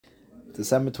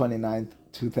December 29th,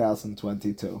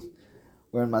 2022.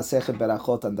 We're in Masechet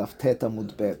Berachot and Daf Tet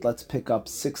Amud Bet. Let's pick up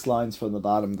 6 lines from the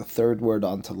bottom, the third word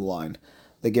onto the line.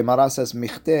 The Gemara says,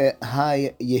 Michte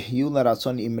hay yihyu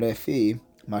leratzon imrefi,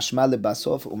 mashma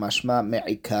lebasof umashma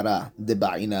me'ikara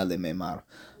deba'ina lememar.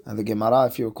 And the Gemara,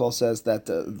 if you recall, says that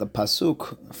the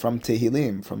pasuk from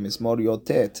Tehillim, from Mizmor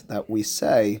Yotet, that we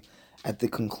say at the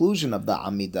conclusion of the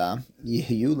Amidah,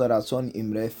 Yihyu leratzon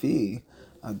imrefi,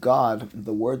 God,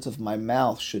 the words of my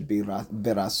mouth should be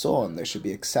berason, they should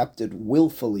be accepted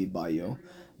willfully by you.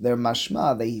 They're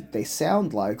mashma, they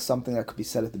sound like something that could be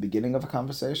said at the beginning of a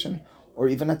conversation or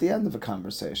even at the end of a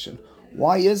conversation.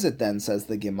 Why is it then, says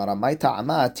the Gemara, why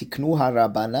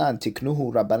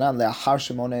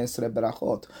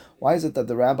is it that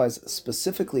the rabbis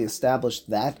specifically established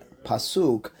that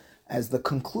pasuk as the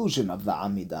conclusion of the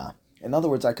Amidah? In other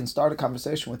words, I can start a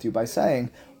conversation with you by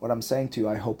saying, what I'm saying to you,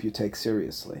 I hope you take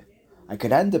seriously. I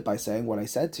could end it by saying, what I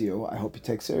said to you, I hope you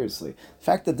take seriously. The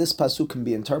fact that this pasuk can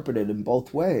be interpreted in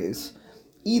both ways,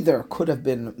 either could have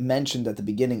been mentioned at the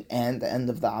beginning and the end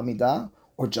of the Amidah,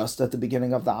 or just at the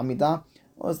beginning of the Amidah,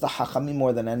 or as the Hachamim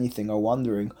more than anything are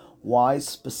wondering, why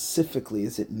specifically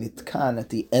is it nitkan at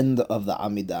the end of the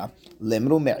Amidah?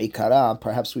 Lemru me'ikara,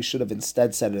 perhaps we should have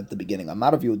instead said it at the beginning.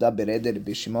 Amar Rav Yehuda beredeh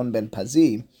Rabbi Shimon ben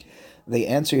Pazi. The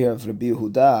answer here of Rabbi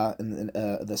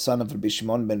Yehuda, the son of Rabbi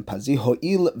Shimon ben Pazi,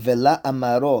 Ho'il vela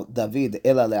amaro David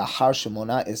ela le'achar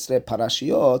shemona esre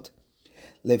parashiyot,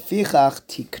 lefichach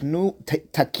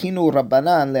takinu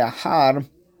rabbanan le'achar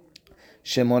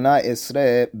shemona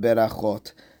esre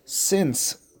berachot.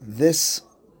 Since this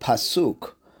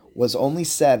pasuk was only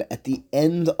said at the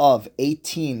end of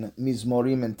 18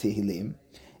 Mizmorim and Tehillim,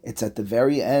 it's at the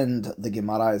very end, the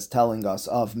Gemara is telling us,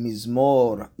 of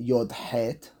Mizmor Yod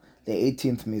Het, the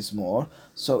 18th Mizmor.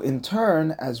 So in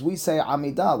turn, as we say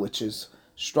Amidah, which is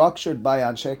structured by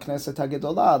Anshe Knesset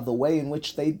HaGedolah, the way in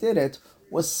which they did it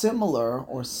was similar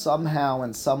or somehow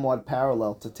and somewhat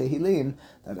parallel to Tehillim,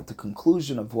 that at the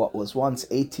conclusion of what was once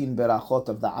 18 Berachot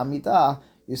of the Amidah,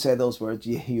 you say those words,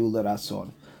 Yihyu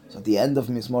lerason. So at the end of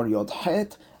Mizmor Yod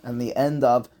Het and the end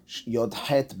of Yod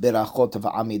Het Berachot of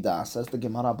Amidah. Says the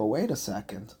Gemara, but wait a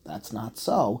second, that's not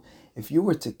so. If you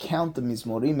were to count the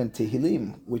Mizmorim and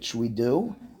Tehillim, which we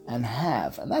do and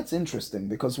have, and that's interesting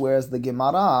because whereas the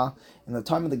Gemara, in the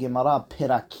time of the Gemara,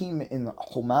 Perakim in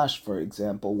Chumash, for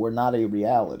example, were not a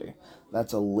reality.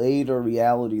 That's a later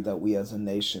reality that we as a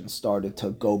nation started to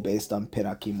go based on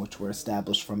Perakim, which were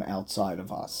established from outside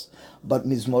of us. But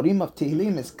Mizmorim of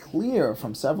Tehillim is clear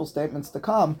from several statements to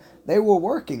come, they were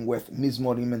working with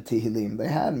Mizmorim and Tehillim. They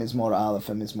had Mizmor Aleph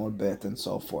and Mizmor Bet and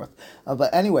so forth.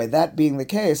 But anyway, that being the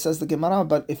case, says the Gemara,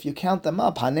 but if you count them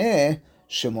up, Haneh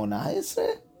Shemona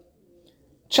Esre,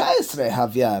 Chaesre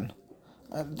Havyan.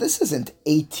 This isn't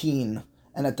 18,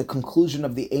 and at the conclusion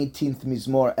of the 18th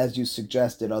Mizmor, as you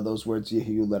suggested, are those words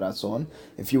Yihyu lerason.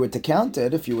 If you were to count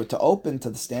it, if you were to open to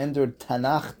the standard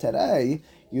Tanakh Terei,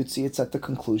 you'd see it's at the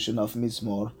conclusion of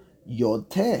Mizmor Yod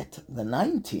Tet, the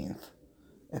 19th.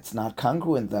 It's not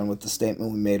congruent then with the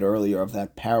statement we made earlier of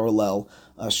that parallel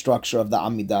structure of the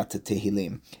Amidah to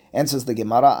Tehillim. Answers the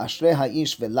Gemara, Ashrei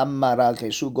ha'ish ve'lamma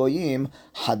ra'cheshu goyim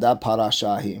hada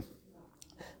parashahi.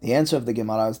 The answer of the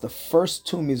Gemara is the first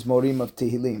two Mizmorim of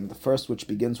Tehillim, the first which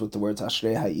begins with the words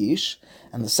Ashrei Ha'ish,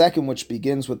 and the second which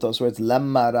begins with those words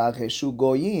Lamma Ra'cheshu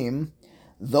Goyim,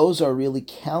 those are really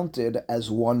counted as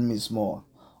one Mizmor.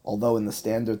 Although in the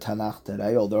standard Tanakh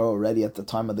today, although already at the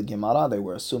time of the Gemara, they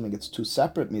were assuming it's two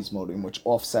separate Mizmorim, which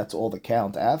offsets all the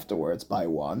count afterwards by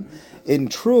one, in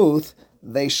truth,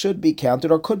 they should be counted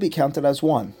or could be counted as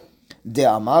one. De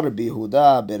Amar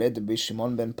Bihuda Bered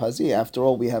Bishimon ben Pazi. After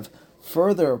all, we have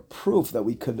further proof that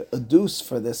we could adduce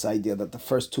for this idea that the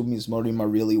first two Mizmorim are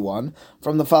really one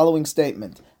from the following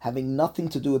statement, having nothing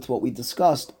to do with what we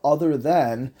discussed other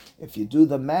than, if you do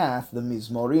the math, the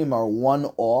Mizmorim are one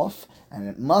off, and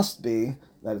it must be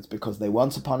that it's because they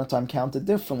once upon a time counted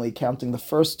differently, counting the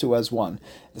first two as one.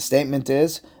 The statement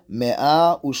is,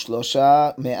 Me'a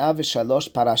v'shalosh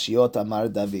parashiyot amar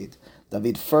David.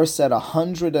 David first said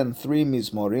 103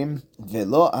 Mizmorim,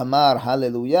 Velo amar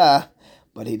hallelujah,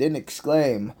 but he didn't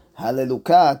exclaim,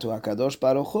 Hallelujah to HaKadosh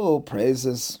Baruch Hu,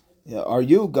 praises are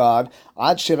you, God,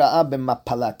 Ad shira'a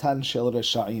b'mapalatan shel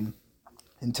resha'im,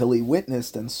 until he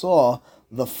witnessed and saw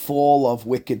the fall of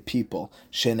wicked people.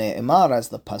 Shene'emar, as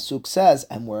the pasuk says,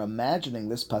 and we're imagining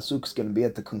this pasuk is going to be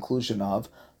at the conclusion of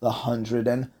the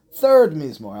 103rd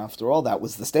Mizmor. After all, that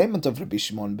was the statement of Rabbi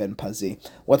Shimon ben Pazi.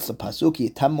 What's the pasuk?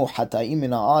 Yitammu hata'im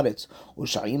min ha'aretz,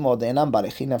 u'sha'im odeinam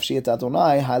barechi nafshi et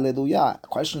Adonai, hallelujah.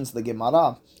 Questions the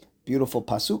Gemara. Beautiful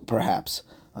pasuk, perhaps.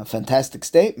 A fantastic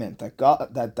statement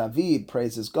that David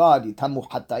praises God, Yitamu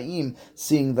Hatayim,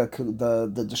 seeing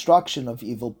the destruction of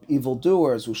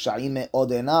evildoers, Ushaim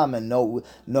Odenam, and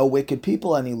no wicked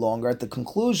people any longer. At the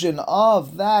conclusion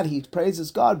of that, he praises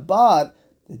God, but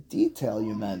the detail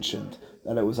you mentioned,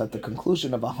 that it was at the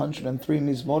conclusion of 103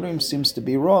 Mizmorim, seems to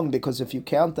be wrong, because if you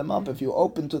count them up, if you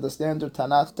open to the standard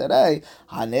Tanakh today,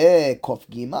 Hane Kof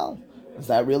Gimal, is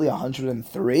that really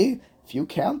 103? If you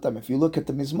count them, if you look at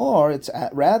the Mizmor, it's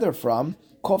rather from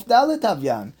Kof Dalet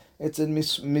Avyan. It's in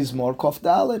Mizmor Kof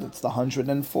Dalet. It's the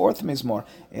 104th Mizmor.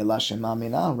 Ela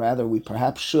Shemamina. Rather, we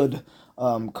perhaps should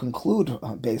conclude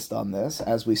based on this,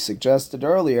 as we suggested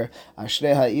earlier,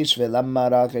 Ashrei Ha'ish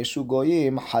ve'lamara reshu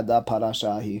goyim hada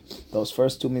parashahi. Those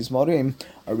first two Mizmorim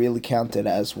are really counted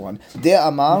as one. De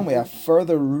Amar, we have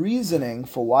further reasoning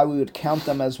for why we would count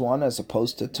them as one as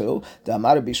opposed to two. De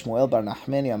Amar b'Shmuel bar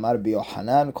Nachmeni, Amar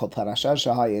b'Yohanan, kol parasha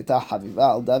shahayeta haviva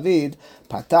al David,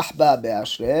 patach ba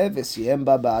be'ashrei v'siyem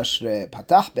ba be'ashrei.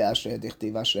 Patach be'ashrei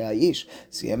dichtiv ashrei ha'ish,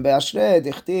 siyem be'ashrei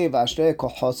dichtiv ashrei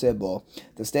kohose bo.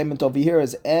 The statement over here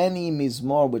is any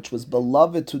mizmor which was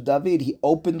beloved to David, he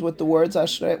opened with the word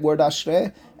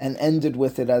ashrei and ended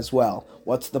with it as well.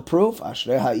 What's the proof?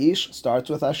 Ashrei ha'ish starts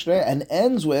with ashrei and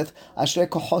ends with ashrei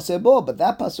kohose bo. But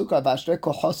that pasuk of ashrei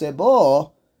kohose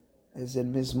bo is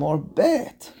in Mizmor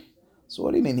Bet. So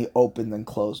what do you mean he opened and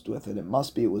closed with it? It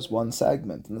must be it was one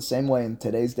segment. In the same way in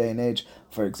today's day and age,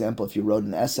 for example, if you wrote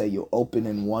an essay, you open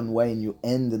in one way and you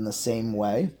end in the same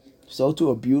way. So too,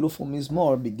 a beautiful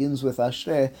Mizmor begins with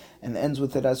Ashrei and ends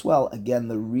with it as well. Again,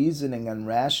 the reasoning and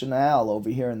rationale over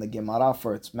here in the Gemara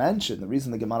for its mention, the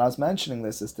reason the Gemara is mentioning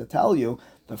this is to tell you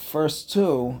the first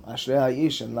two, Ashrei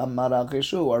Ha'ish and Lamara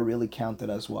Reshu, are really counted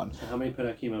as one. So how many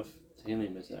Perakim of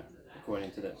Tehillim is there,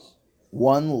 according to this?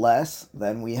 One less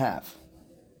than we have.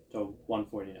 So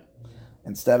 149.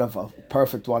 Instead of a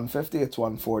perfect 150, it's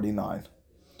 149.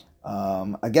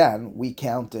 Again, we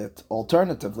count it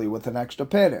alternatively with an extra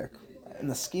perek. In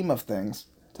the scheme of things,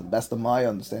 to the best of my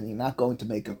understanding, not going to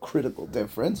make a critical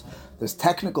difference. There's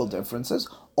technical differences,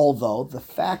 although the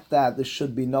fact that this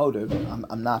should be noted,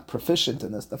 I'm not proficient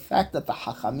in this, the fact that the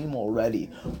Hachamim already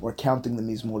were counting the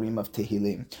Mizmorim of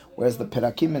Tehillim, whereas the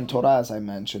Perakim in Torah, as I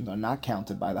mentioned, are not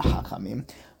counted by the Hachamim.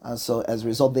 So as a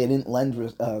result, they didn't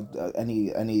lend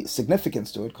any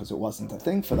significance to it because it wasn't a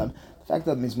thing for them. The fact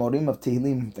that Mizmorim of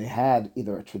Tehillim, they had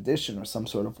either a tradition or some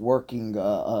sort of working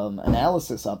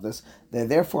analysis of this, there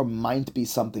therefore might be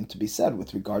something to be said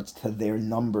with regards to their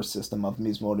number system of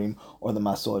Mizmorim or the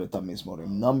Masoret of Mizmorim.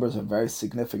 Numbers are very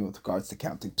significant with regards to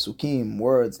counting psukim,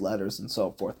 words, letters, and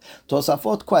so forth.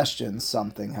 Tosafot questions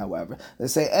something, however. They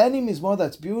say any Mizmor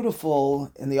that's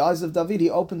beautiful in the eyes of David, he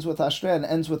opens with Ashrei and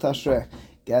ends with Ashrei.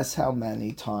 Guess how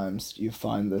many times you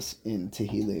find this in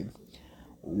Tehillim?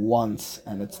 Once,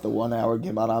 and it's the 1 hour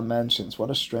Gemara mentions. What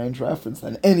a strange reference,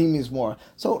 then any Mizmor.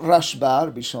 So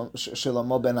Rashbar,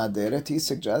 Shlomo ben Aderet, he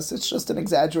suggests it's just an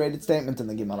exaggerated statement in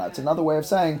the Gemara. It's another way of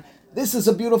saying, this is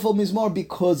a beautiful Mizmor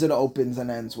because it opens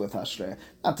and ends with Ashrei.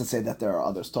 Not to say that there are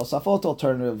others. Tosafot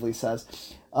alternatively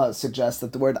suggests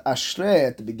that the word Ashrei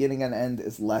at the beginning and end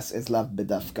is lav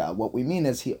bedafka. What we mean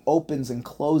is he opens and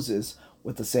closes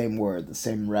with the same word, the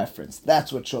same reference.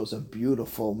 That's what shows a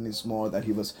beautiful Mizmor that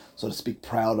he was, so to speak,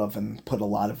 proud of and put a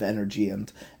lot of energy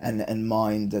and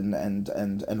mind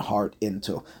and heart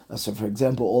into. So, for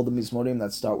example, all the Mizmorim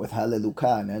that start with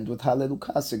Hallelujah and end with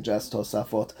Hallelujah suggest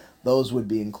Tosafot. Those would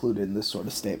be included in this sort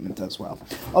of statement as well.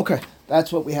 Okay,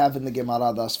 that's what we have in the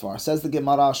Gemara thus far. Says the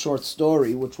Gemara, a short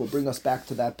story, which will bring us back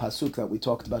to that pasuk that we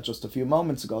talked about just a few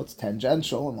moments ago. It's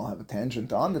tangential, and we'll have a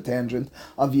tangent on the tangent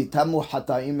of Yitamu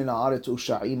Hatayim min haaretz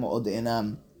u'sha'im od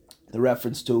enam. The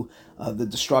reference to the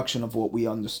destruction of what we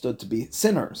understood to be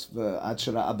sinners. Says the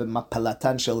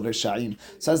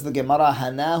Gemara,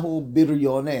 Hanahu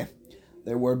biryoneh.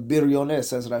 There were biryoneh,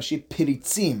 says Rashi,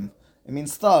 piritzim. It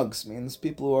means thugs, means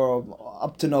people who are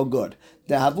up to no good.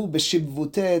 They were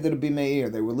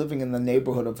living in the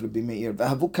neighborhood of Rabbi Meir.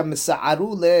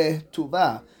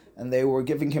 And they were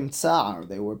giving him tsar,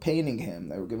 they were painting him,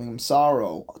 they were giving him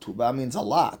sorrow. Tuva means a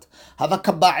lot.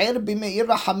 Rabbi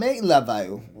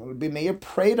Meir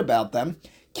prayed about them,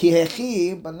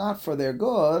 but not for their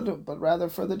good, but rather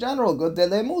for the general good,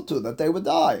 that they would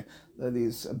die.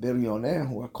 These biryoneh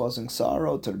who are causing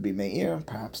sorrow to Rabbi Meir,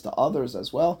 perhaps to others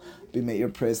as well. Rabbi Meir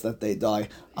prays that they die.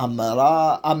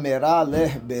 Amera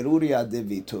leh beruria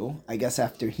devitu. I guess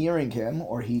after hearing him,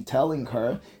 or he telling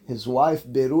her, his wife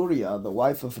Beruria, the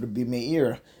wife of Rabbi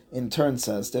Meir, in turn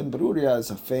says to him, Beruria is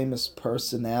a famous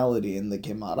personality in the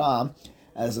Gemara,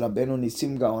 As Rabbeinu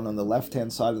Nisim Gaon on the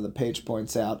left-hand side of the page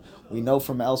points out, we know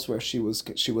from elsewhere she was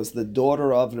the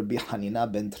daughter of Rabbi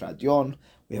Hanina ben Tradion.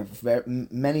 We have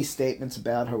many statements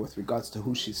about her with regards to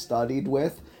who she studied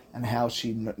with and how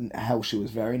she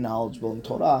was very knowledgeable in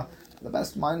Torah. To the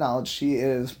best of my knowledge, she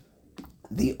is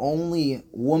the only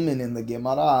woman in the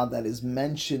Gemara that is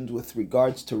mentioned with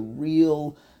regards to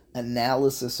real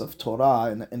analysis of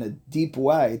Torah in a deep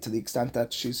way, to the extent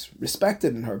that she's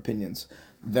respected in her opinions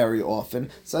very often.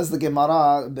 Says the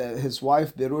Gemara, his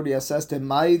wife Beruria says to him,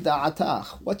 "Mai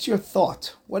da'atach? What's your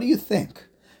thought? What do you think?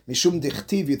 Mishum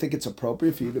dichtiv, you think it's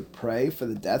appropriate for you to pray for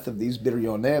the death of these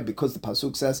biryoneh because the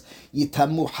pasuk says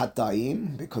yitamu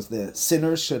hataim, because the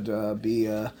sinners should be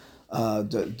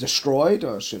destroyed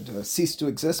or should cease to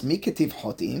exist. Miketiv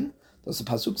hotim. Does the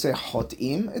pasuk say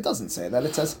hotim? It doesn't say that.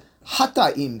 It says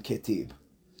hataim ketiv.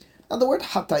 Now the word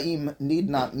hataim need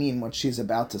not mean what she's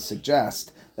about to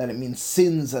suggest, that it means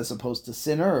sins as opposed to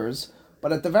sinners,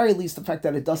 but at the very least the fact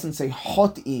that it doesn't say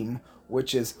hotim,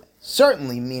 which is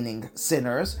certainly meaning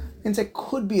sinners, means it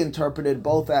could be interpreted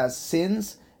both as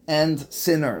sins and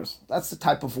sinners. That's the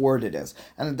type of word it is.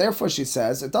 And therefore she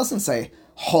says, it doesn't say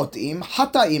hotim,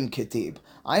 hataim ketib.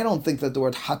 I don't think that the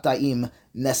word hataim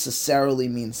necessarily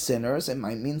means sinners. It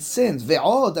might mean sins.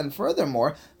 Ve'od, and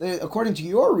furthermore, according to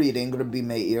your reading, Rabbi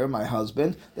Meir, my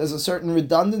husband, there's a certain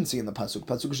redundancy in the pasuk.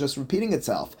 Pasuk is just repeating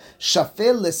itself.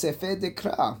 Shafel lesefe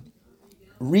dekra.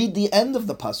 Read the end of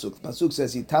the pasuk. The pasuk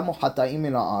says, "Yitamu hataim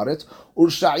min haaretz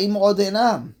urshaim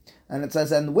odenam," and it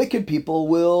says, "And wicked people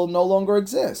will no longer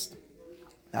exist."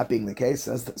 That being the case,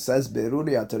 says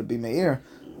Beruria to Rabbi Meir,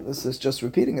 this is just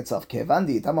repeating itself.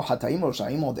 Kevandi yitamu hataim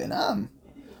urshaim odenam.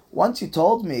 Once you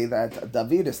told me that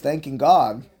David is thanking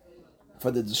God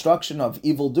for the destruction of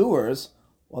evildoers,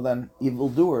 well then,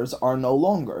 evildoers are no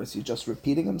longer. Is he just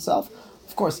repeating himself?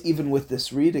 Of course, even with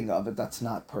this reading of it, that's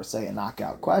not per se a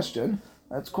knockout question.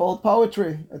 It's called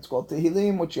poetry. It's called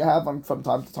Tehillim, which you have from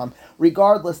time to time.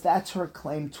 Regardless, that's her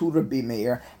claim to Rabbi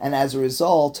Meir, and as a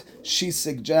result, she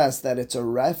suggests that it's a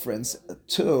reference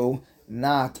to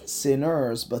not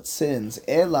sinners, but sins.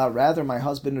 Ela, rather, my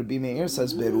husband Rabbi Meir,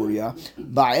 says Beruria,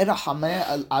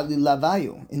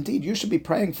 indeed, you should be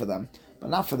praying for them, but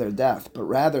not for their death, but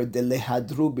rather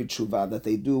delehadru b'tshuva, that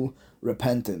they do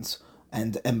repentance,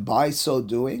 and by so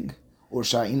doing,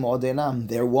 Urshaim odenam,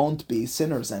 there won't be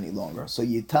sinners any longer. So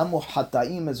yitamu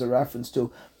hataim is a reference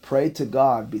to pray to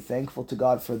God, be thankful to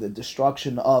God for the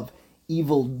destruction of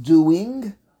evil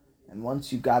doing. And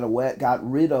once you got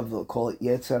rid of, we'll call it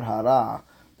yetzer hara,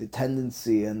 the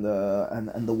tendency and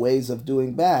the ways of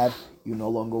doing bad, you no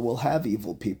longer will have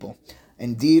evil people.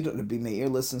 Indeed, Rabbi Meir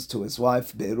listens to his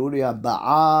wife Beruria,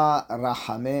 ba'a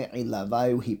rahame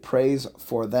ilavayu, he prays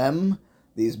for them,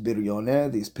 these biryoneh,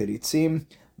 these piritzim,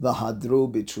 the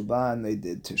hadru b'tshuba, and they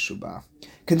did teshubah.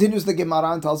 Continues the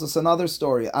Gemara and tells us another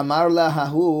story. Amar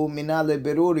lahahu mina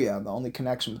leberuria. The only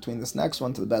connection between this next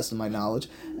one, to the best of my knowledge,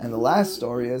 and the last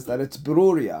story is that it's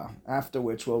beruria, after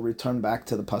which we'll return back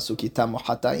to the pasuk yitamu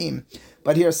hataim.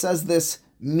 But here says this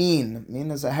Min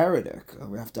is a heretic.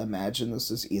 We have to imagine this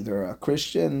is either a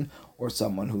Christian or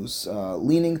someone who's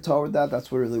leaning toward that.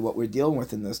 That's really what we're dealing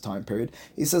with in this time period.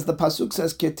 He says, the pasuk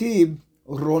says, Ketib,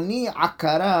 Roni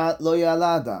akara lo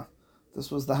yalada.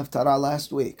 This was the Haftarah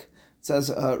last week. It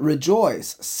says,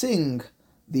 rejoice, sing,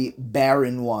 the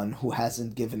barren one who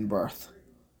hasn't given birth.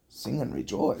 Sing and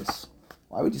rejoice.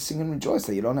 Why would you sing and rejoice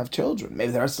that you don't have children?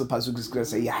 Maybe the rest of the pasuk is going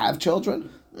to say you have children.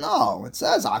 No, it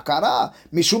says akara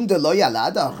mishum de lo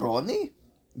yalada roni,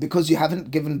 because you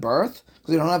haven't given birth,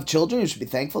 because you don't have children. You should be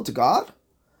thankful to God.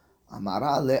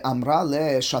 Amra le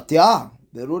shatya.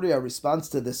 Beruria responds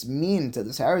to this to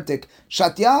this heretic.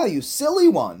 Shatya, you silly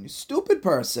one, you stupid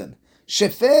person.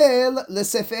 Shefel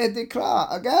lesefer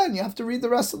dikra. Again, you have to read the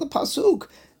rest of the pasuk.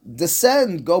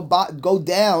 Descend, go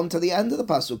down to the end of the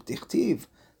pasuk. Dichtiv.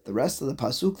 The rest of the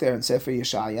pasuk there in Sefer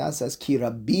Yeshaya says, Ki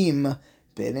rabim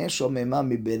b'nei shomema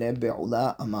mi b'nei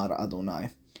be'ula amar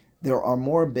Adonai. There are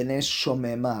more b'nei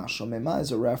shomema. Shomema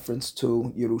is a reference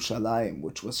to Yerushalayim,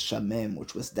 which was shamem,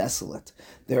 which was desolate.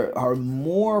 There are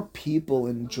more people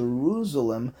in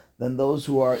Jerusalem than those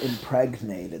who are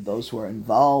impregnated, those who are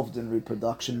involved in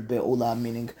reproduction, be'ula,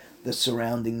 meaning the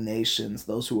surrounding nations,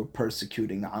 those who are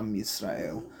persecuting Am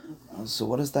Yisrael. So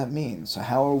what does that mean? So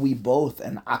how are we both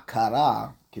an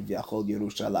akara, Kivyachol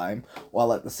Yerushalayim,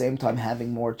 while at the same time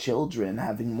having more children,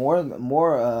 having more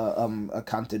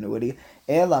continuity?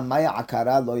 Ela maya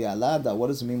akara lo yalada. What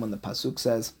does it mean when the pasuk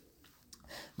says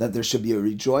that there should be a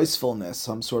rejoicefulness,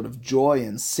 some sort of joy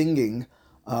and singing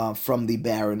from the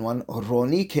barren one.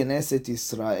 Roni Knesset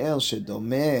Israel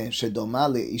shedoma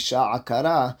leisha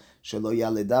akara shelo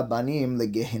yaleda banim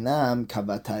legehinam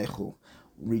kavataychu.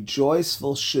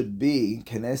 Rejoiceful should be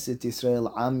Knesset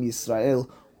Israel, Am Yisrael,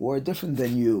 who are different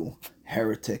than you,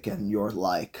 heretic and your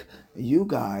like. You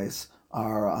guys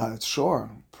are,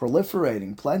 sure,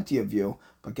 proliferating, plenty of you,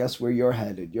 but guess where you're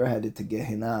headed? You're headed to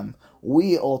Gehinam.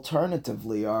 We,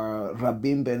 alternatively, are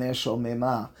Rabim B'nei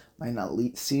Shomema. Might not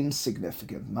seem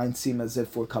significant. Might seem as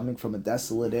if we're coming from a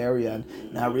desolate area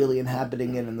and not really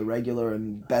inhabiting it in the regular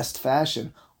and best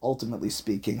fashion. Ultimately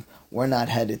speaking, we're not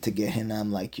headed to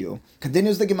Gehinam like you.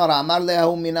 Continues the Gemara. Amar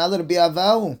le'ahu minal Rabbi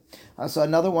Avahu. So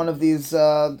another one of these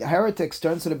heretics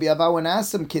turns to Rabbi Avahu and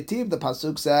asks him, Ketib, the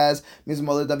Pasuk says,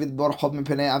 Mizmor David borchov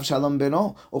mipnei Avshalom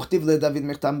beno, uchtiv leDavid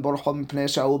michtam borchov mipnei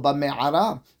Shaul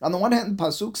ba'me'ara. On the one hand, the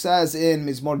Pasuk says in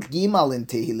Mizmor Gimal in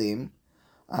Tehillim,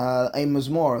 a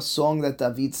Mizmor, a song that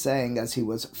David sang as he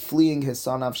was fleeing his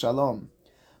son Avshalom.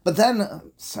 But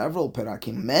then several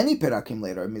perakim, many perakim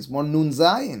later, Mizmor Nun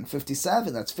Zayin,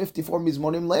 57, that's 54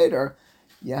 Mizmorim later,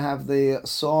 you have the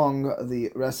song,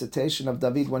 the recitation of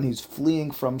David when he's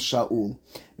fleeing from Shaul.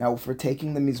 Now, if we're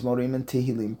taking the Mizmorim and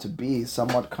Tehillim to be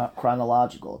somewhat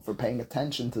chronological, if we're paying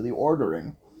attention to the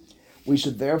ordering, we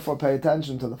should therefore pay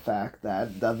attention to the fact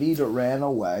that David ran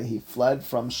away, he fled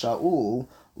from Shaul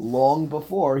long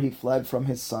before he fled from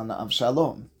his son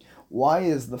Avshalom. Why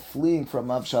is the fleeing from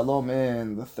Avshalom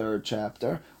in the 3rd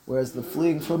chapter, whereas the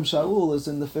fleeing from Shaul is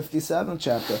in the 57th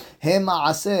chapter? He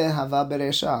ma'aseh hava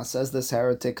beresha, says this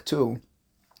heretic too,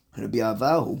 Rabbi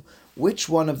Avahu. Which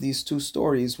one of these two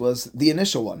stories was the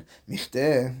initial one?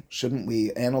 Michteh, shouldn't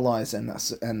we analyze and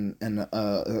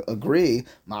agree?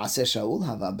 Ma'aseh Shaul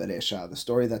hava beresha. The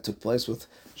story that took place with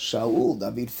Shaul,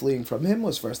 David fleeing from him,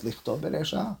 was first lichto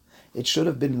beresha. It should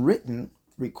have been written,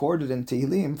 recorded in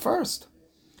Tehillim first.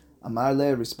 Amar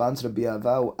le, responds Rabbi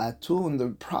Avahu, Atun, the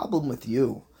problem with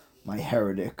you, my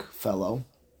heretic fellow,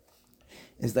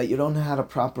 is that you don't know how to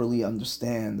properly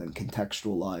understand and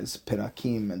contextualize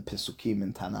Perakim and Pesukim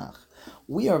in Tanakh.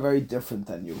 We are very different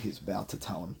than you, he's about to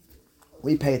tell him.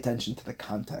 We pay attention to the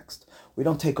context. We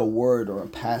don't take a word or a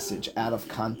passage out of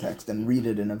context and read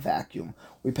it in a vacuum.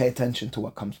 We pay attention to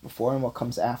what comes before and what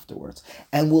comes afterwards.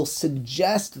 And we'll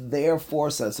suggest,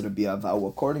 therefore, says Rabbi Avahu,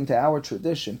 according to our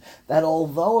tradition, that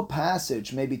although a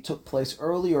passage maybe took place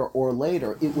earlier or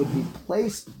later, it would be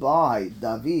placed by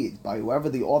David, by whoever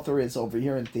the author is over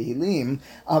here in Tehillim,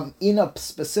 in a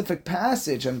specific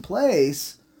passage and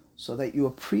place, so that you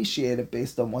appreciate it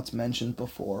based on what's mentioned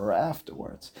before or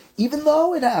afterwards, even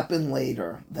though it happened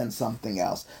later than something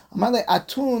else. Amale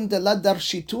atun de la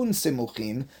darshitun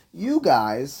simuchin. You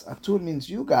guys, atun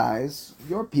means you guys,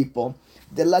 your people,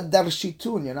 de la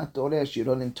darshitun. You're not doresh. You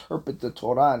don't interpret the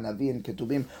Torah, Navi, and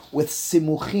Ketubim with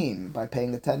simuchin by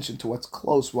paying attention to what's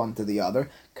close one to the other.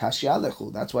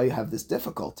 Kashyalechu. That's why you have this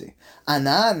difficulty.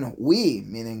 Anan, we,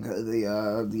 meaning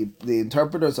the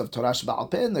interpreters of Torah Sheba'al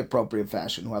Peh in the appropriate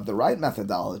fashion, who have the right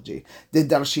methodology. The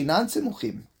darshinan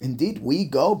simuchim. Indeed, we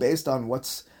go based on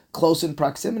what's close in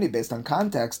proximity, based on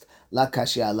context. La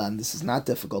kashyalan. This is not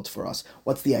difficult for us.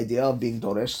 What's the idea of being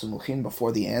doresh simuchin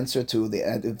before the answer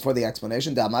to for the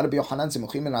explanation? Da Amar Rabbi Yochanan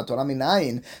simuchim min Torah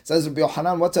minayin. Says Rabbi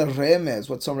Yochanan, what's a remez?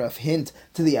 What's sort of hint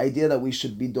to the idea that we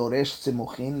should be doresh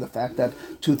simuchin? The fact that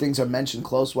two things are mentioned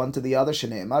close one to the other.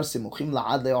 Shneimar simuchim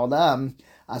la'ad le'olam.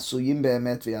 Asuyim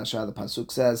be'emet v'yashar. The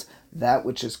pasuk says that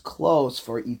which is close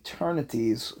for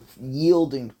eternities,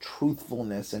 yielding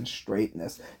truthfulness and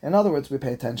straightness. In other words, we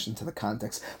pay attention to the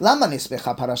context. Lama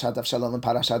nisbecha parashat Avshalom and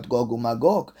parashat Gog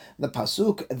uMagog. The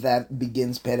pasuk that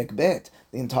begins Perek Bet,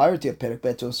 the entirety of Perek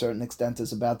Bet to a certain extent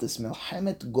is about this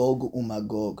Milchemet Gog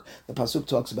uMagog. The pasuk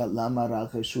talks about Lama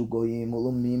racheshu goyim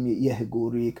ulumim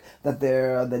yehegurik, that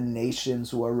there are the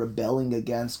nations who are rebelling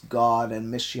against God,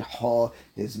 and Mishiach,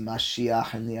 his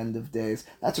Mashiach in the end of days.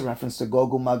 That's a reference to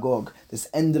Gog uMagog, this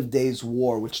end of days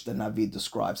war which the Navi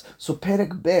describes. So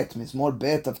Perek Bet, Mizmor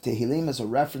Bet of Tehillim, is a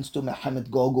reference to Milchemet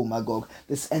Gog uMagog,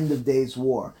 this end of days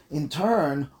war. In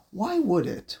turn, why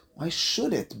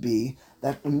should it be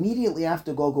that immediately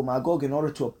after Gog uMagog, in order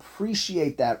to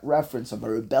appreciate that reference of a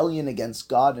rebellion against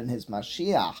God and his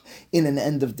Mashiach in an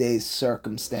end of days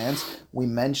circumstance, we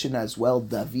mention as well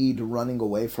David running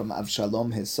away from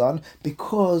Avshalom, his son,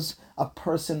 because a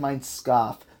person might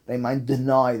scoff, they might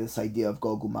deny this idea of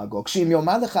Gog uMagog.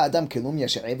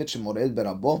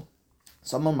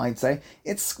 Someone might say,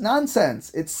 it's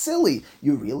nonsense, it's silly.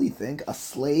 You really think a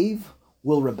slave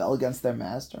will rebel against their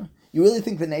master? You really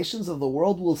think the nations of the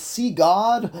world will see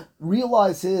God,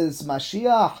 realize his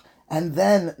Mashiach, and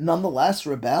then nonetheless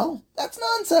rebel? That's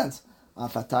nonsense.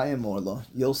 Afatayim orlo,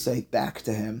 you'll say back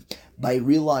to him, by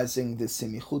realizing the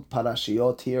simichut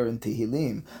parashiyot here in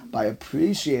Tehillim, by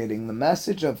appreciating the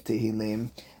message of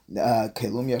Tehillim,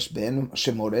 Kelum Yashbin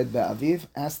Shemored Be'aviv,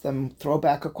 ask them, throw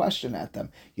back a question at them.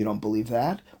 You don't believe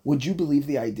that? Would you believe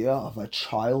the idea of a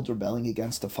child rebelling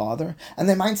against a father? And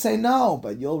they might say no,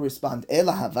 but you'll respond,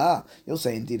 Ela Hava. You'll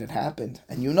say, indeed it happened.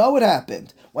 And you know it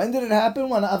happened. When did it happen?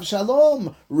 When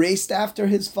Avshalom raced after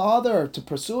his father to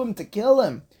pursue him, to kill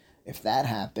him. If that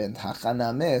happened,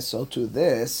 Hachanameh, so to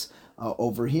this,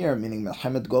 over here, meaning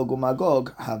Melchemet Gog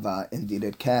uMagog, Hava, indeed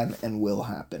it can and will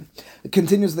happen. It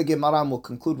continues the Gemara, and we'll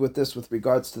conclude with this with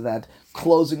regards to that,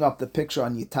 closing up the picture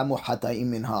on Yitamu Hatayim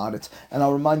min Haaretz. And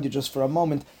I'll remind you just for a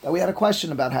moment that we had a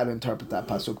question about how to interpret that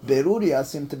pasuk. Beruria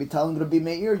seemed to be telling Rabbi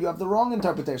Meir, you have the wrong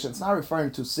interpretation. It's not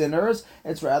referring to sinners,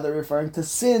 it's rather referring to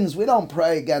sins. We don't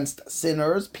pray against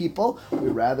sinners, people. We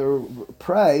rather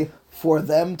pray for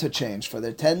them to change, for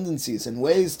their tendencies and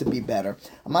ways to be better.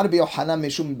 What we're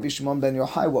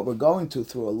going to,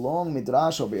 through a long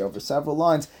midrash over several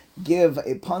lines, give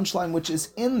a punchline which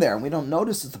is in there, and we don't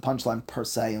notice it's the punchline per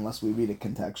se unless we read it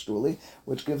contextually,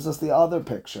 which gives us the other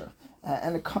picture.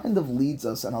 And it kind of leads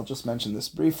us, and I'll just mention this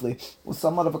briefly, with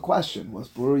somewhat of a question. Was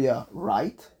Beruria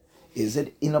right? Is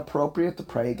it inappropriate to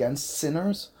pray against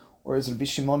sinners? Or is it Rabbi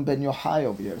Shimon ben Yochai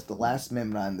over here? It's the last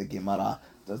Mimra in the Gemara.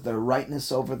 Does there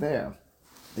rightness over there?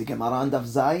 The Gemara on Daf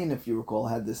Zayin, if you recall,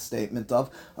 had this statement of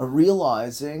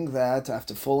realizing that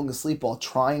after falling asleep while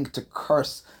trying to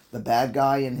curse the bad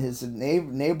guy in his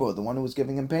neighbor, the one who was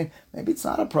giving him pain, maybe it's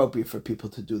not appropriate for people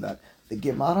to do that. The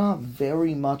Gemara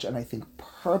very much, and I think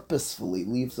purposefully,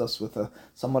 leaves us with a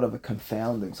somewhat of a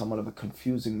confounding, somewhat of a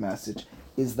confusing message.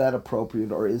 Is that appropriate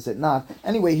or is it not?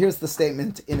 Anyway, here's the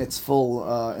statement in its full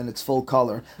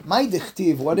color. My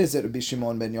dichtiv, what is it? Rabbi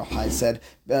Shimon ben Yochai said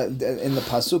in the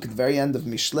pasuk at the very end of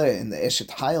Mishle, in the Eshet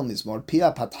Hayil Mizmor,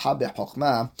 Pia patha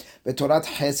bechokhma betorat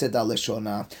chesed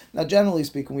aleshona. Now, generally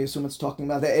speaking, we assume it's talking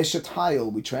about the Eshet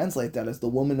Hayil. We translate that as the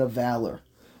woman of valor.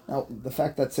 Now, the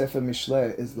fact that Sefer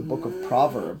Mishle is the book of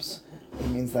Proverbs, it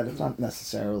means that it's not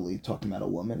necessarily talking about a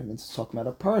woman. It means it's talking about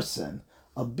a person,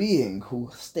 a being who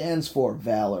stands for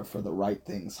valor, for the right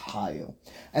things, Hayil.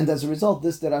 And as a result,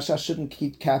 this derasha shouldn't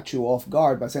catch you off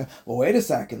guard by saying, well, wait a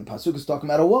second, the pasuk is talking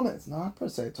about a woman. It's not per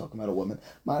se talking about a woman.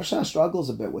 Maharsha struggles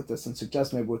a bit with this and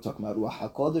suggests maybe we're talking about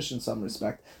Ruach HaKodesh in some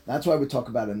respect. That's why we talk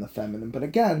about it in the feminine. But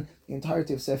again, the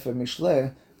entirety of Sefer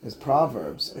Mishle is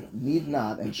Proverbs. It need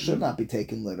not and should not be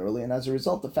taken literally, and as a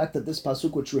result, the fact that this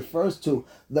pasuk, which refers to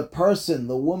the person,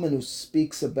 the woman who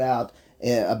speaks about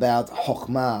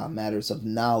chokhmah, matters of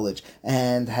knowledge,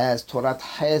 and has Torat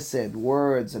Chesed,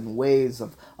 words and ways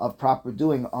of proper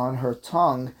doing on her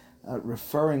tongue,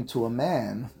 referring to a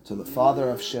man, to the father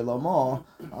of Shlomo,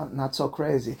 not so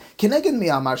crazy. Kineged mi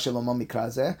amar Shlomo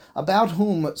mikrazeh, about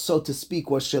whom, so to speak,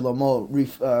 was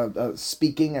Shlomo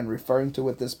speaking and referring to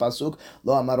with this pasuk?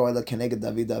 Lo amaro ela kineged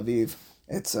David aviv.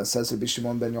 It says Rabbi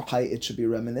Shimon ben Yochai, it should be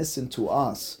reminiscent to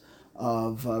us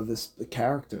of this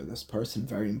character, this person,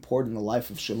 very important in the life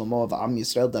of Shlomo, of Am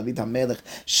Yisrael, David HaMelech,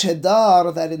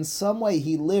 Shedar, that in some way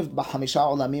he lived, B'hamisha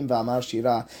Olamim V'amar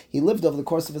Shira, he lived over the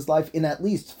course of his life in at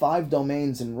least 5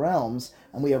 domains and realms,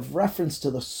 and we have reference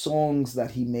to the songs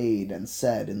that he made and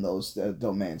said in those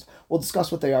domains. We'll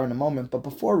discuss what they are in a moment, but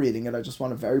before reading it, I just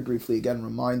want to very briefly again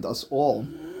remind us all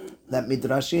that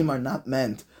Midrashim are not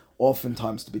meant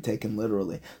oftentimes to be taken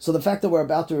literally. So the fact that we're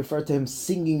about to refer to him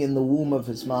singing in the womb of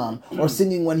his mom, or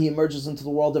singing when he emerges into the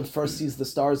world and first sees the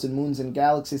stars and moons and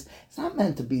galaxies, it's not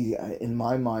meant to be, in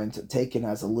my mind, taken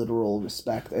as a literal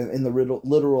respect, in the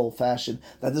literal fashion,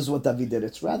 that this is what David did.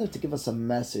 It's rather to give us a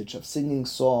message of singing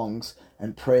songs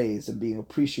and praise and being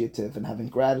appreciative and having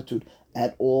gratitude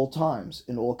at all times,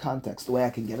 in all contexts. The way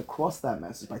I can get across that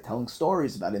message by telling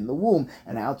stories about in the womb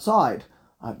and outside.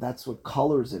 That's what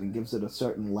colors it and gives it a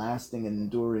certain lasting and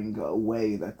enduring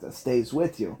way that stays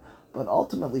with you. But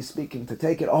ultimately speaking, to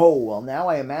take it, oh, well, now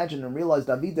I imagine and realize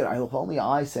David did, only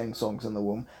I sang songs in the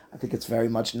womb. I think it's very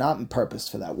much not in purpose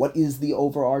for that. What is the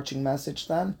overarching message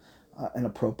then? An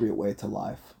appropriate way to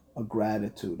life. A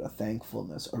gratitude, a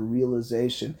thankfulness, a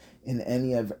realization in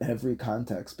every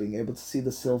context, being able to see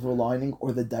the silver lining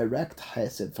or the direct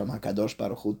chesed from HaKadosh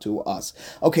Baruch Hu to us.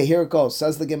 Okay, here it goes.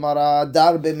 Says the Gemara,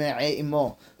 Dar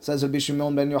b'me'e'imo. Says Rabbi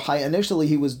Shimon ben Yochai, initially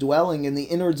he was dwelling in the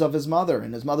innards of his mother,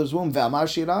 in his mother's womb, Ve'amar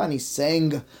Shira, and he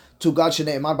sang to God.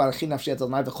 Shene'emar Barachi nafshi et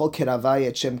Adonai v'chol kiravai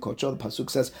et shem kodsho. The pasuk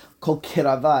says, "Kol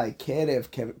kiravai, kerev,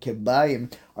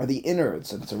 kebayim are the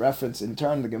innards," and it's a reference in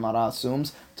turn. The Gemara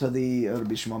assumes to the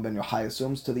Rabbi Shimon ben Yochai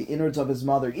assumes to the innards of his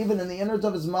mother. Even in the innards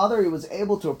of his mother, he was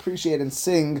able to appreciate and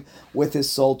sing with his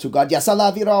soul to God.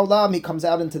 Yasala avira olam. He comes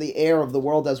out into the air of the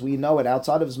world as we know it,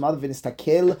 outside of his mother.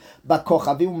 V'nistakel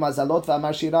b'kochavim u'mazalot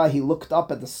v'amar shira. He looked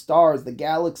up at the stars, the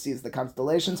galaxies, the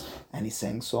constellations, and he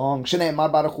sang song.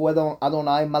 Shene'emar baruch hu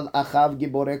Adonai mal'achav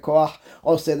giborei koach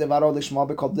oseh devaro lishmo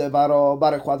b'kol devaro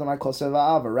baruch hu Adonai kol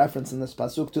seva'av. A reference in this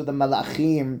pasuk to the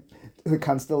malachim, the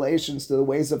constellations, to the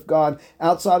ways of God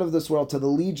outside of this world, to the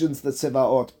legions, the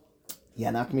Tsevaot.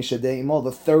 Yanak Mishadei Imo,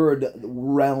 the third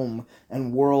realm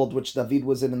and world which David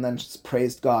was in, and then just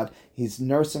praised God. He's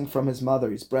nursing from his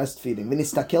mother, he's breastfeeding.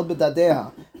 V'nistakel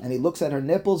b'dadeha, and he looks at her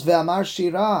nipples, ve'amar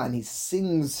shira, and he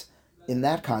sings in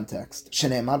that context.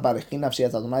 Shene'emar Barachi nafshi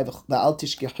et Adonai v'al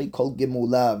tishkechi kol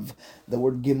gemulav. The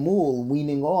word gemul,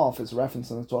 weaning off, is referenced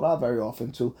in the Torah very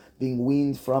often to being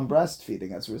weaned from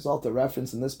breastfeeding. As a result, the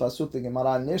reference in this pasuk, the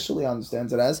Gemara initially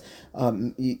understands it as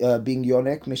being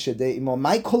yonek mishedei imo.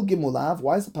 My kol gemulav.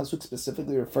 Why is the pasuk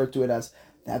specifically referred to it as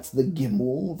that's the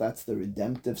gimul, that's the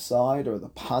redemptive side or the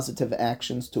positive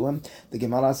actions to him? The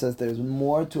Gemara says there's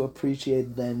more to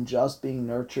appreciate than just being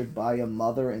nurtured by a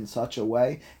mother in such a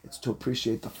way. It's to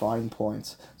appreciate the fine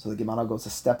points. So the Gemara goes a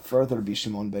step further, Rabbi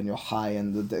Shimon ben Yochai,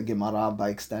 and the Gemara by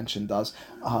extension does.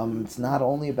 It's not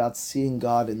only about seeing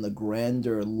God in the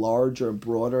grander, larger,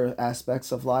 broader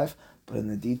aspects of life, but in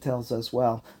the details as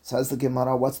well. Says the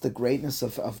Gemara, what's the greatness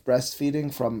of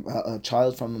breastfeeding from a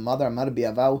child from a mother?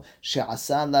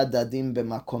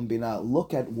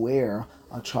 Look at where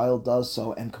a child does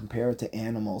so and compare it to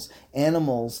animals.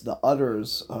 Animals, the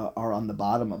udders are on the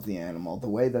bottom of the animal. The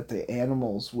way that the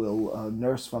animals will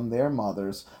nurse from their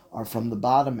mothers are from the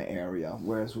bottom area,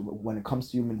 whereas when it comes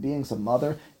to human beings, a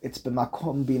mother, it's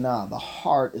b'makom bina. The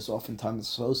heart is oftentimes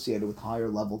associated with higher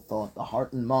level thought. The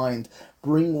heart and mind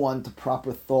bring one to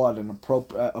proper thought and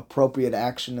appropriate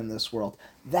action in this world.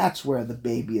 That's where the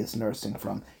baby is nursing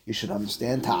from. You should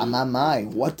understand, ta'amamai,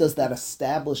 what does that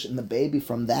establish in the baby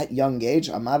from that young age?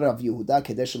 Amar Rav Yehuda,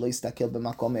 kedesh lo yistakel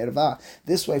b'makom erva.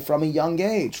 This way, from a young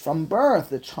age, from birth,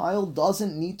 the child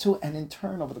doesn't need to, and in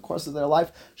turn, over the course of their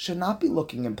life, should not be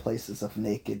looking in places of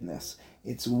nakedness.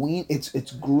 It's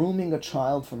grooming a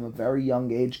child from a very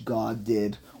young age. God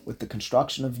did with the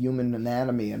construction of human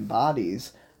anatomy and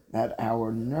bodies, that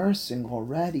our nursing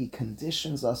already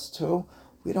conditions us to.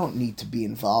 We don't need to be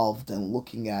involved in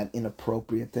looking at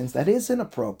inappropriate things. That is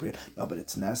inappropriate. No, but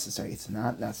it's necessary. It's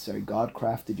not necessary. God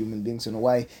crafted human beings in a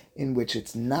way in which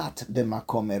it's not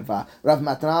b'makom erva. Rav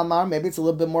Matna Amar, maybe it's a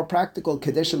little bit more practical.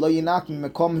 Kadesh lo yinak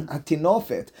b'makom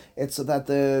hatinofet. It's so that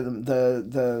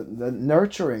the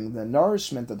nurturing, the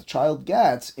nourishment that the child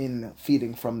gets in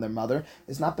feeding from their mother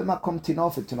is not b'makom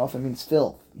tinofet. Tinofet means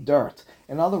filth, dirt.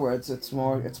 In other words, it's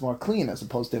more clean, as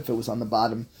opposed to if it was on the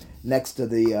bottom next to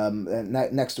the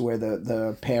next to where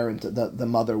the parent, the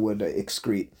mother would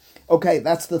excrete. Okay,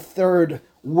 that's the third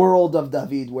world of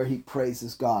David where he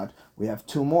praises God. We have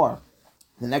two more.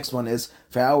 The next one is,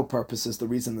 for our purposes, the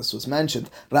reason this was mentioned.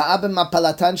 David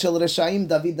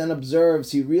then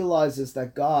observes, he realizes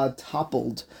that God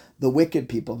toppled the wicked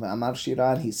people. Amar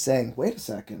Shira, and he's saying, wait a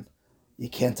second. You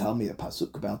can't tell me a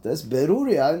pasuk about this.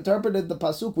 Beruri, I interpreted the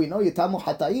pasuk. We know Yitamu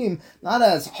Hatayim, not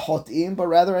as Hotim, but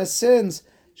rather as sins.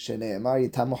 Shene'emar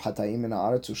Yitamu Hatayim in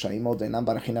Haaretz U'Shaim Odeinam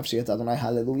Barachi Nafshi et Adonai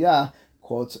Hallelujah,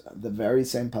 quotes the very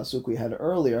same pasuk we had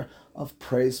earlier of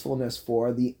praisefulness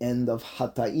for the end of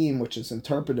Hatayim, which is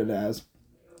interpreted as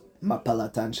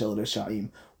Mapalatan Shel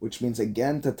Reshaim, which means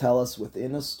again to tell us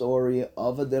within a story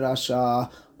of a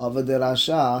derasha,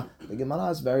 the Gemara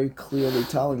is very clearly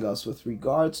telling us with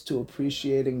regards to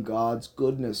appreciating God's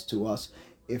goodness to us,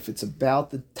 if it's about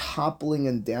the toppling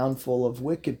and downfall of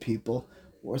wicked people,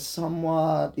 we're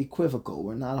somewhat equivocal.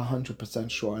 We're not 100%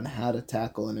 sure on how to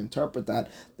tackle and interpret that.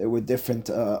 There were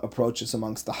different approaches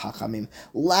amongst the Hachamim.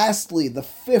 Lastly, the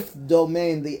fifth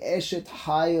domain, the Eshet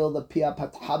Hayil, the Pia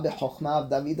Patha B'Chochma of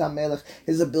David HaMelech,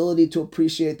 his ability to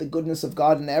appreciate the goodness of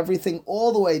God in everything,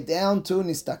 all the way down to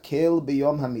Nistakel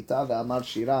B'Yom HaMitah Ve'amar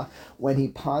Shira, when he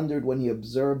pondered, when he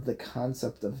observed the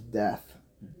concept of death,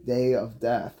 day of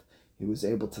death, he was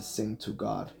able to sing to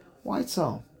God. Why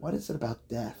so? What is it about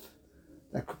death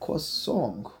that could cause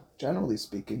song? Generally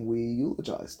speaking, we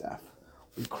eulogize death.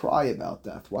 We cry about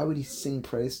death. Why would he sing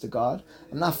praise to God?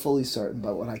 I'm not fully certain,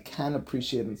 but what I can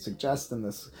appreciate and suggest on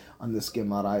this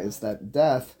Gemara is that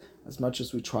death, as much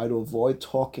as we try to avoid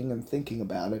talking and thinking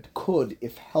about it, could,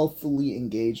 if healthily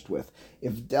engaged with,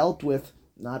 if dealt with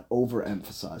not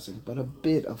overemphasizing, but a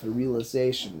bit of a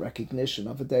realization, recognition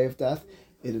of a day of death,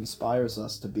 it inspires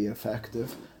us to be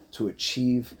effective, to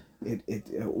achieve. It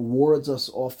wards us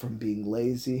off from being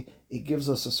lazy. It gives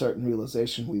us a certain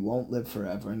realization we won't live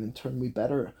forever, and in turn we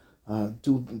better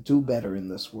do better in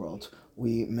this world.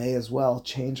 We may as well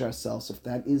change ourselves if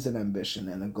that is an ambition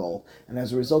and a goal. And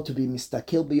as a result, to be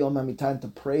mistakil b'yom hamitan, to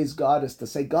praise God, is to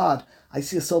say, God, I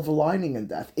see a silver lining in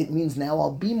death. It means now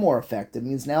I'll be more effective. It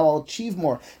means now I'll achieve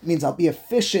more. It means I'll be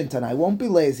efficient and I won't be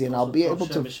lazy and I'll be able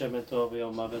to...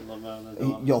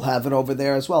 You'll have it over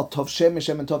there as well. Tov Shem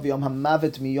Mishem Tov Yom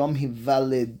HaMavet Miyom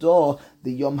Hivaledo.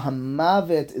 The Yom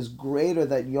HaMavet is greater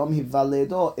than Yom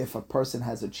Hivaledo if a person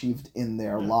has achieved in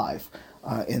their life.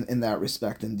 In that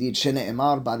respect, indeed,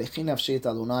 Shene'emar Barichi Nafshi et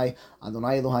Adonai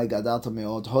Elohai Gadalta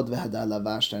Meod Hod Vehada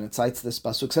Lavashta, and it cites this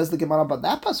pasuk. Says the Gemara, but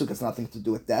that pasuk has nothing to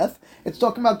do with death. It's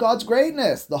talking about God's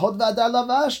greatness, the Hod Vehada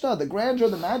Lavashta, the grandeur,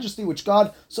 the majesty which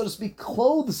God, so to speak,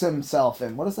 clothes Himself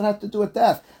in. What does that have to do with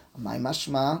death? Where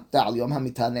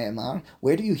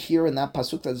do you hear in that pasuk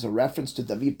that there's a reference to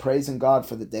David praising God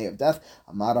for the day of death?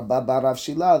 Amar Abba Rav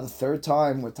Shila, the third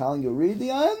time we're telling you, read the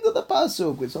end of the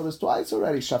pasuk. We saw this twice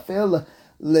already. Shafel,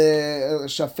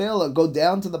 go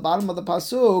down to the bottom of the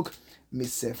pasuk.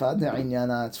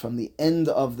 It's from the end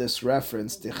of this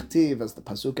reference. Tichtiv, as the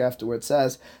pasuk afterwards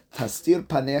says, Tastir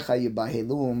panecha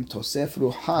yibahelum, tosef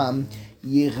ruham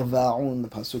yirvaun. The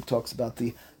pasuk talks about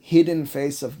the hidden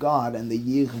face of God and the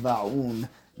yirvaun,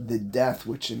 the death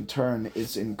which in turn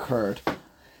is incurred.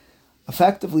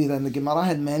 Effectively, then, the Gemara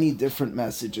had many different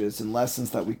messages and lessons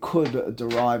that we could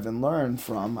derive and learn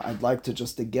from. I'd like to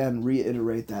just again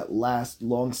reiterate that last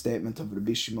long statement of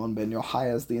Rabbi Shimon ben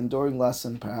Yochai as the enduring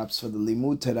lesson, perhaps, for the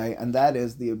limud today, and that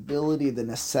is the ability, the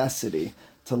necessity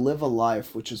to live a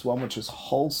life which is one which is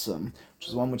wholesome, which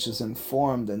is one which is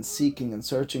informed and seeking and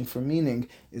searching for meaning,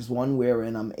 is one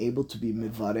wherein I'm able to be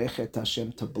mivarech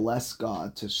Hashem, to bless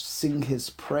God, to sing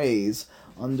His praise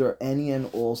under any and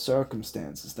all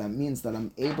circumstances. That means that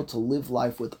I'm able to live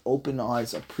life with open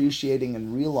eyes, appreciating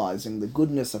and realizing the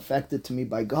goodness affected to me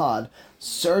by God,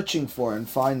 searching for and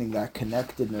finding that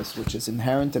connectedness which is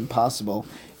inherent and possible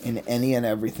in any and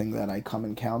everything that I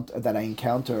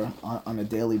encounter on a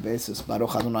daily basis.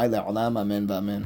 Baruch Adonai le'olam, amen v'amen.